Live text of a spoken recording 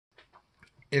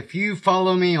If you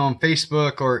follow me on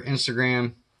Facebook or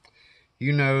Instagram,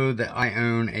 you know that I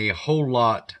own a whole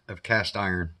lot of cast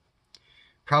iron.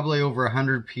 Probably over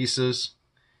 100 pieces.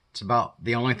 It's about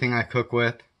the only thing I cook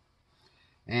with.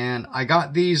 And I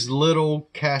got these little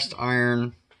cast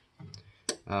iron.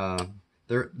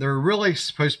 They're really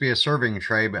supposed to be a serving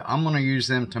tray, but I'm going to use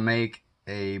them to make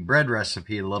a bread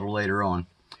recipe a little later on.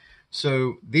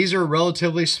 So these are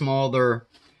relatively small.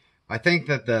 I think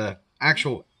that the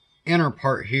actual inner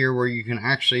part here where you can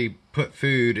actually put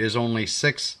food is only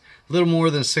a little more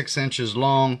than 6 inches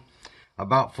long,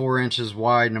 about 4 inches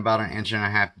wide, and about 1.5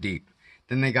 inches deep.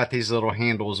 Then they got these little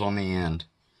handles on the end.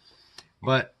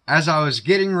 But as I was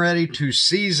getting ready to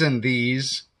season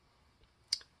these,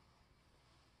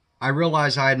 I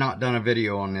realized I had not done a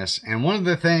video on this. And one of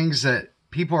the things that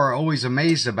people are always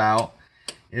amazed about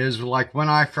is like when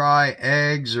I fry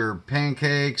eggs or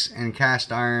pancakes in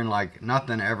cast iron, like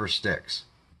nothing ever sticks.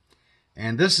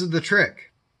 And this is the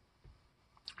trick.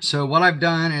 So what I've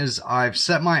done is I've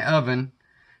set my oven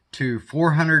to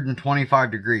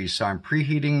 425 degrees. So I'm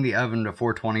preheating the oven to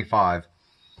 425.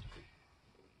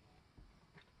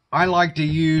 I like to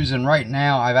use, and right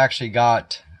now I've actually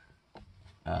got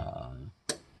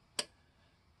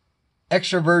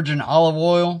extra virgin olive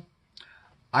oil.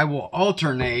 I will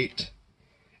alternate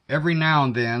every now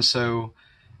and then. So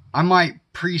I might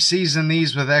pre-season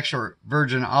these with extra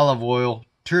virgin olive oil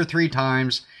 2 or 3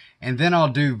 times, and then I'll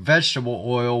do vegetable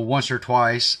oil once or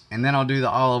twice, and then I'll do the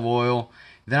olive oil.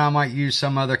 Then I might use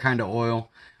some other kind of oil,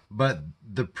 but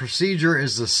the procedure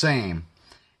is the same,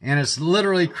 and it's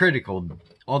literally critical.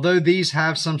 Although these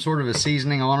have some sort of a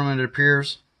seasoning on them, it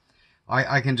appears,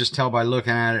 I can just tell by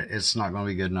looking at it, it's not going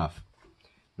to be good enough.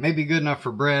 Maybe good enough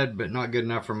for bread, but not good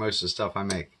enough for most of the stuff I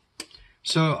make.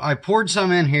 So I poured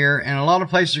some in here, and a lot of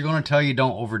places are going to tell you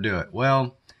don't overdo it.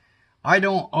 Well, I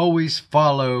don't always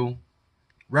follow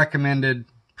recommended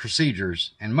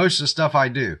procedures, and most of the stuff I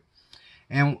do.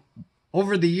 And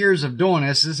over the years of doing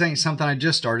this ain't something I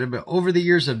just started, but over the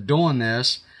years of doing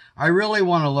this, I really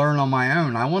want to learn on my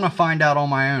own. I want to find out on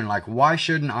my own, like, why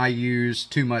shouldn't I use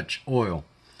too much oil?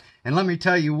 And let me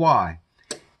tell you why.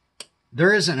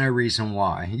 There isn't no reason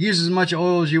why. Use as much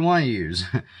oil as you want to use.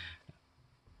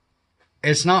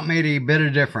 It's not made a bit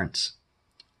of difference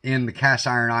in the cast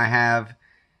iron I have.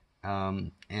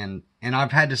 And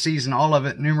I've had to season all of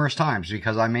it numerous times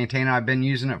because I've been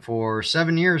using it for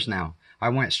 7 years now. I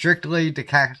went strictly to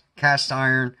cast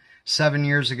iron 7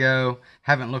 years ago.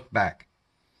 Haven't looked back.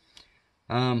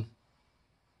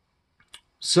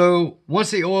 So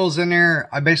once the oil's in there,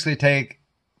 I basically take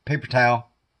paper towel.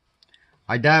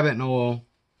 I dab it in oil.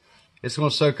 It's going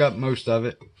to soak up most of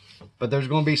it, but there's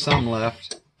going to be some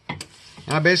left.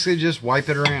 And I basically just wipe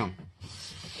it around.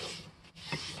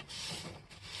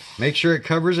 Make sure it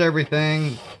covers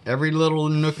everything, every little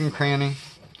nook and cranny.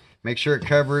 Make sure it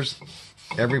covers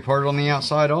every part on the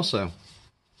outside also.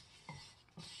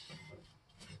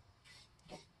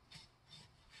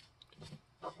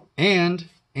 And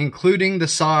including the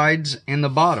sides and the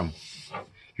bottom.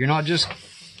 You're not just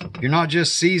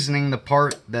seasoning the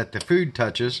part that the food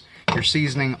touches, you're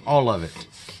seasoning all of it.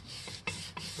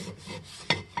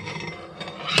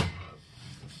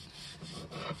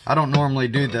 I don't normally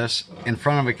do this in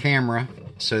front of a camera,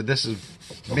 so this is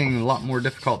being a lot more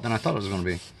difficult than I thought it was going to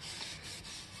be.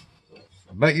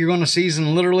 But you're going to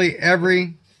season literally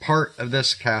every part of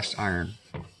this cast iron.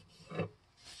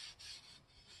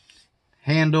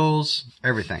 Handles,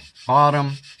 everything.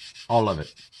 Bottom, all of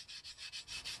it.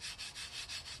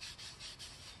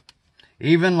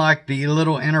 Even like the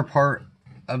little inner part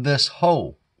of this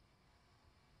hole.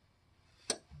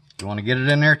 You want to get it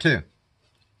in there too.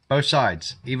 Both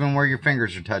sides, even where your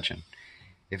fingers are touching.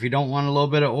 If you don't want a little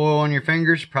bit of oil on your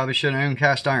fingers, you probably shouldn't own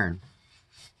cast iron.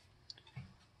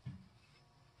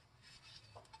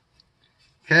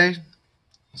 Okay,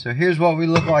 so here's what we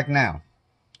look like now.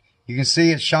 You can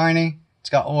see it's shiny. It's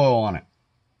got oil on it.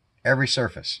 Every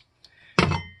surface.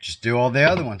 Just do all the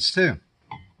other ones too.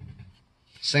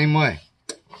 Same way.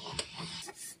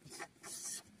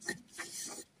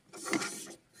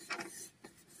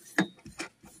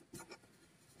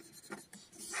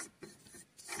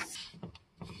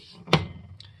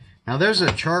 Now there's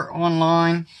a chart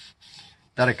online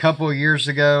that a couple of years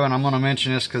ago, and I'm going to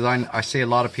mention this because I see a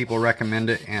lot of people recommend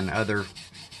it in other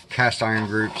cast iron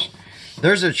groups.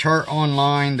 There's a chart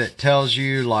online that tells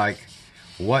you like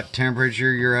what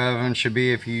temperature your oven should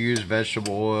be if you use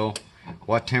vegetable oil,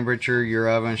 what temperature your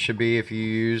oven should be if you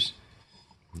use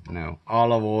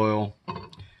olive oil,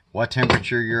 what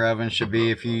temperature your oven should be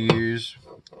if you use,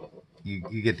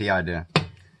 you get the idea.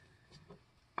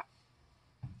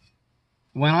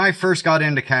 when I first got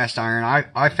into cast iron,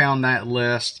 I found that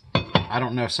list. I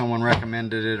don't know if someone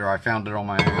recommended it or I found it on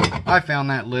my own. I found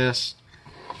that list.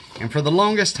 And for the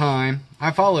longest time,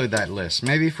 I followed that list,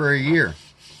 maybe for a year.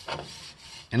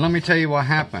 And let me tell you what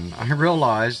happened. I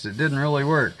realized it didn't really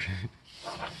work.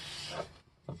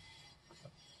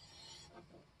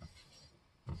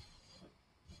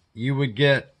 You would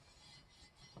get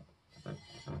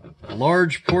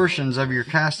large portions of your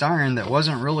cast iron that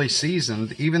wasn't really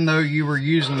seasoned, even though you were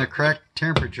using the correct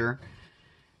temperature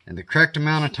and the correct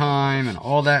amount of time and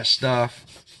all that stuff.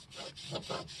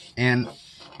 And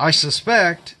I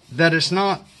suspect that it's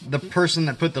not the person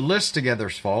that put the list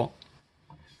together's fault.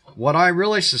 What I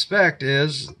really suspect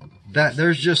is that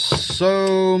there's just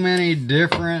so many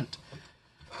different,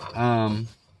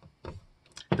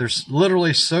 there's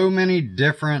literally so many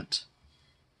different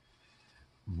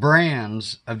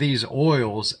brands of these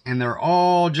oils, and they're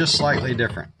all just slightly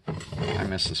different. I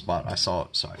missed the spot. I saw it,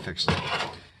 so I fixed it.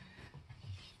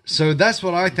 So that's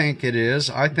what I think it is.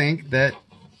 I think that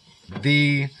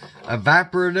the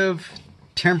evaporative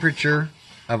temperature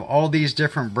of all these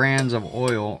different brands of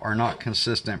oil are not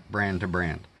consistent brand to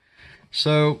brand.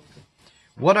 So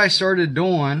what I started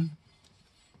doing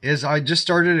is I just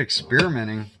started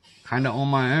experimenting kind of on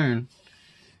my own.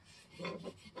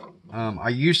 I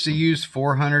used to use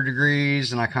 400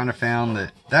 degrees, and I kind of found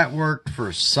that that worked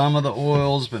for some of the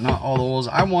oils, but not all the oils.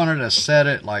 I wanted to set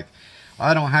it like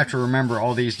I don't have to remember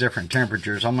all these different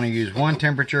temperatures. I'm going to use one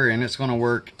temperature, and it's going to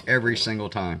work every single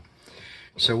time.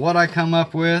 So what I come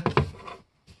up with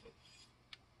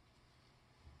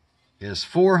is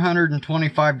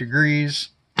 425 degrees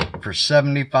for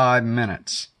 75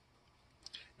 minutes.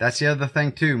 That's the other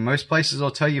thing too. Most places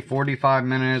will tell you 45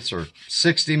 minutes or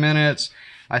 60 minutes.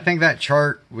 I think that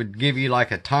chart would give you like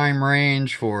a time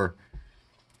range for,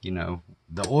 you know,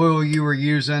 the oil you were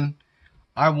using.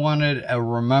 I wanted a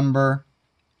remember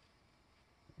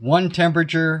one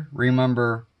temperature,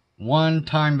 remember one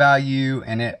time value,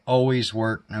 and it always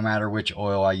worked no matter which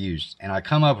oil I used. And I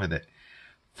come up with it.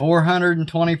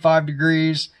 425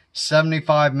 degrees,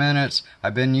 75 minutes.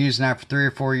 I've been using that for 3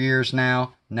 or 4 years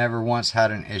now. Never once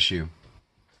had an issue.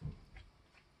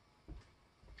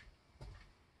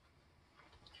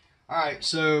 Alright,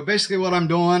 so basically what I'm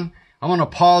doing, I'm going to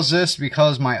pause this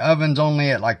because my oven's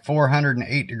only at like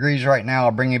 408 degrees right now.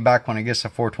 I'll bring you back when it gets to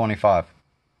 425.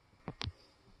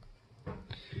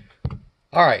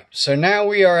 Alright, so now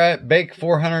we are at bake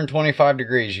 425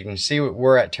 degrees. You can see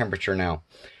we're at temperature now.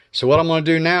 So what I'm going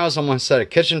to do now is I'm going to set a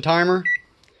kitchen timer,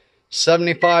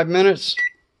 75 minutes.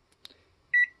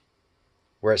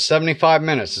 We're at 75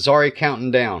 minutes. It's already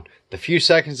counting down. The few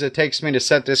seconds it takes me to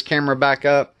set this camera back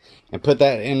up and put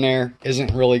that in there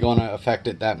isn't really going to affect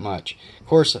it that much. Of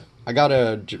course, I got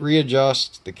to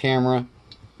readjust the camera.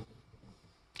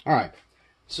 Alright,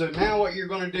 so now what you're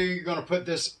going to do, you're going to put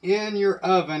this in your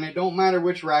oven. It don't matter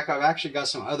which rack. I've actually got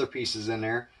some other pieces in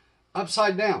there.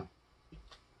 Upside down.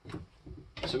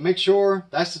 So make sure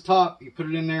that's the top. You put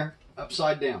it in there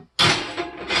upside down.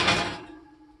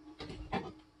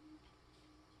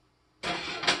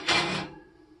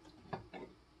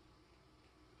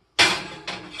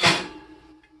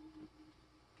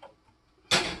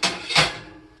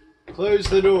 Close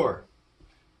the door.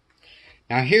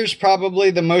 Now here's probably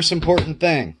the most important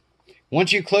thing.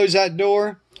 Once you close that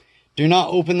door, do not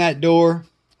open that door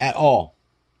at all.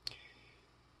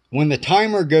 When the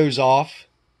timer goes off,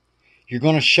 you're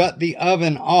going to shut the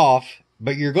oven off,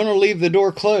 but you're going to leave the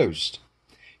door closed.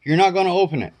 You're not going to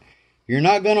open it. You're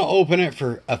not going to open it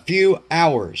for a few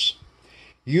hours.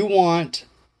 You want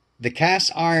the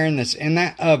cast iron that's in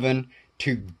that oven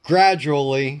to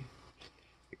gradually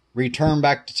return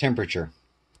back to temperature.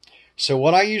 So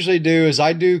what I usually do is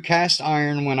I do cast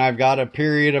iron when I've got a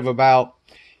period of about,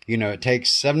 it takes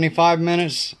 75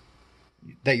 minutes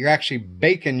that you're actually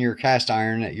baking your cast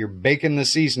iron, that you're baking the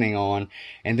seasoning on,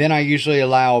 and then I usually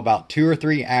allow about 2 or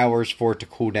 3 hours for it to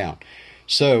cool down.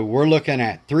 So we're looking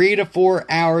at 3 to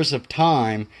 4 hours of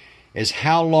time is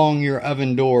how long your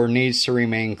oven door needs to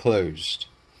remain closed.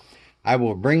 I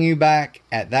will bring you back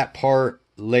at that part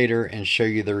later and show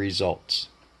you the results.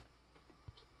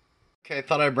 Okay, I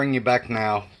thought I'd bring you back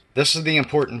now. This is the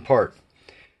important part.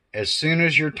 As soon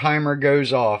as your timer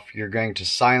goes off, you're going to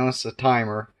silence the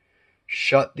timer,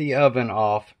 shut the oven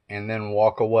off, and then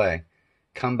walk away.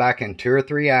 Come back in 2 or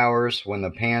 3 hours when the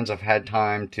pans have had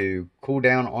time to cool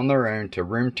down on their own to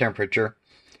room temperature,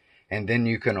 and then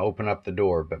you can open up the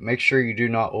door. But make sure you do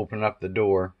not open up the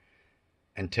door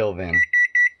until then.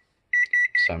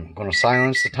 So I'm going to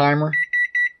silence the timer.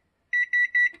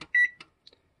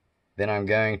 Then I'm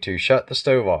going to shut the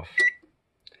stove off.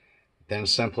 then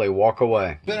simply walk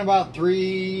away. It's been about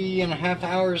 3.5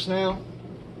 hours now,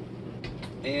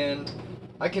 and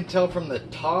I can tell from the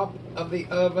top of the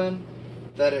oven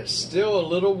that it's still a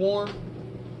little warm.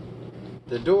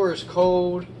 The door is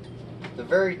cold. The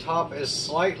very top is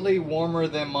slightly warmer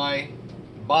than my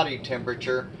body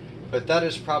temperature, but that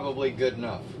is probably good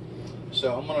enough.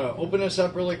 So I'm gonna open this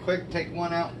up really quick, take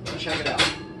one out, and check it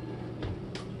out.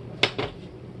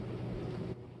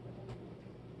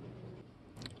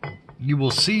 You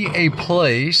will see a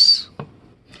place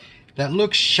that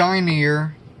looks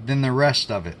shinier than the rest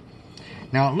of it.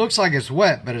 Now it looks like it's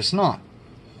wet, but it's not.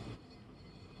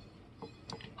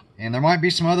 And there might be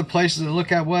some other places that look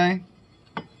that way,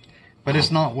 but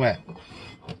it's not wet.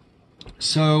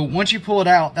 So once you pull it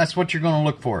out, that's what you're going to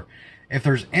look for. If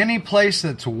there's any place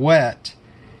that's wet,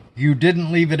 you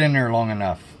didn't leave it in there long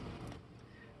enough.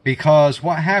 Because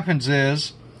what happens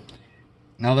is,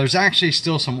 now there's actually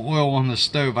still some oil on the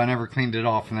stove. I never cleaned it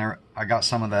off, and there I got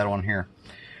some of that on here.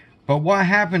 But what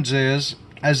happens is,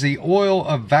 as the oil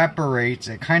evaporates,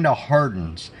 it kind of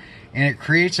hardens, and it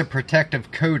creates a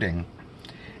protective coating.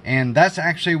 And that's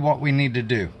actually what we need to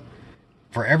do.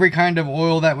 For every kind of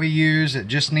oil that we use, it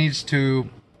just needs to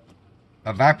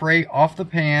evaporate off the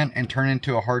pan and turn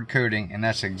into a hard coating, and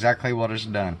that's exactly what it's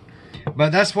done.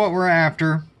 But that's what we're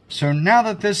after. So now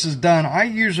that this is done, I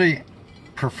usually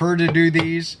prefer to do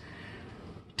these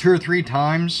 2 or 3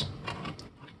 times,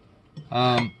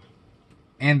 and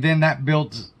then that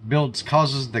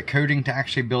causes the coating to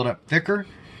actually build up thicker.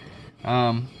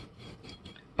 But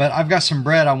I've got some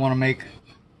bread I want to make,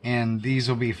 and these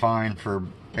will be fine for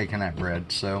baking that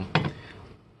bread. So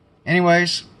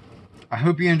anyways, I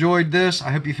hope you enjoyed this.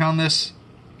 I hope you found this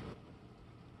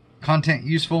content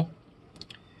useful.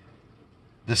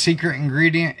 The secret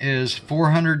ingredient is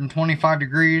 425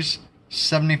 degrees,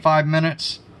 75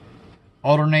 minutes,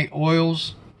 alternate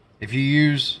oils. If you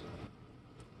use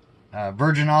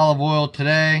virgin olive oil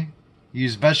today,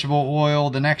 use vegetable oil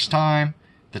the next time.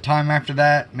 The time after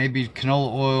that, maybe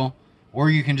canola oil, or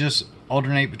you can just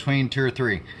alternate between 2 or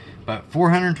 3. But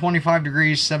 425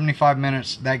 degrees, 75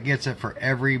 minutes, that gets it for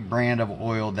every brand of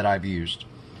oil that I've used.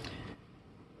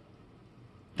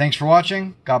 Thanks for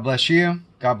watching. God bless you.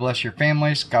 God bless your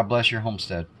families. God bless your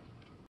homestead.